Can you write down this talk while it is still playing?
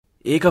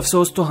एक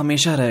अफसोस तो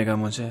हमेशा रहेगा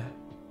मुझे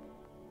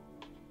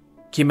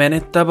कि मैंने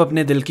तब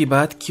अपने दिल की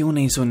बात क्यों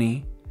नहीं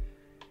सुनी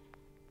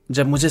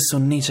जब मुझे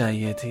सुननी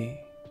चाहिए थी।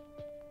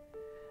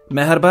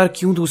 मैं हर बार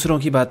क्यों दूसरों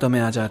की बातों में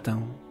आ जाता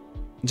हूं।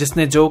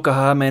 जिसने जो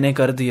कहा मैंने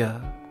कर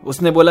दिया,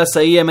 उसने बोला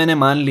सही है मैंने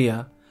मान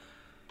लिया।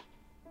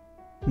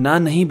 ना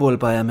नहीं बोल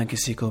पाया मैं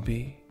किसी को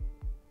भी,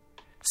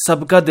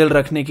 सबका दिल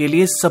रखने के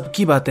लिए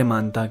सबकी बातें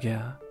मानता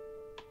गया।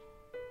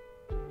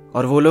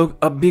 और वो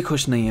लोग अब भी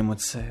खुश नहीं है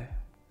मुझसे,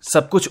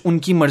 सब कुछ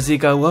उनकी मर्जी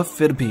का हुआ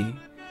फिर भी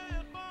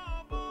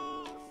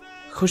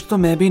खुश तो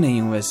मैं भी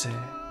नहीं हूं वैसे।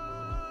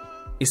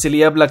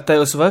 इसलिए अब लगता है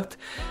उस वक्त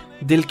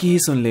दिल की ही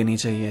सुन लेनी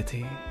चाहिए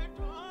थी।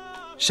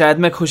 शायद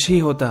मैं खुश ही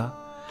होता,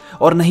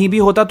 और नहीं भी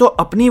होता तो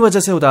अपनी वजह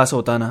से उदास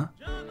होता ना,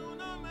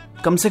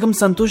 कम से कम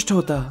संतुष्ट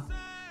होता।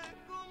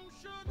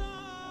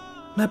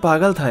 मैं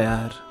पागल था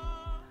यार,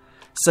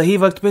 सही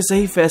वक्त पे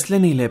सही फैसले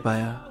नहीं ले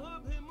पाया।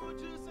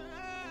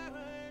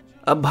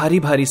 अब भारी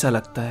भारी सा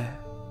लगता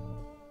है।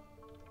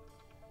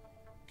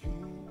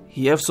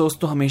 ये अफसोस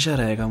तो हमेशा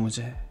रहेगा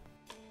मुझे।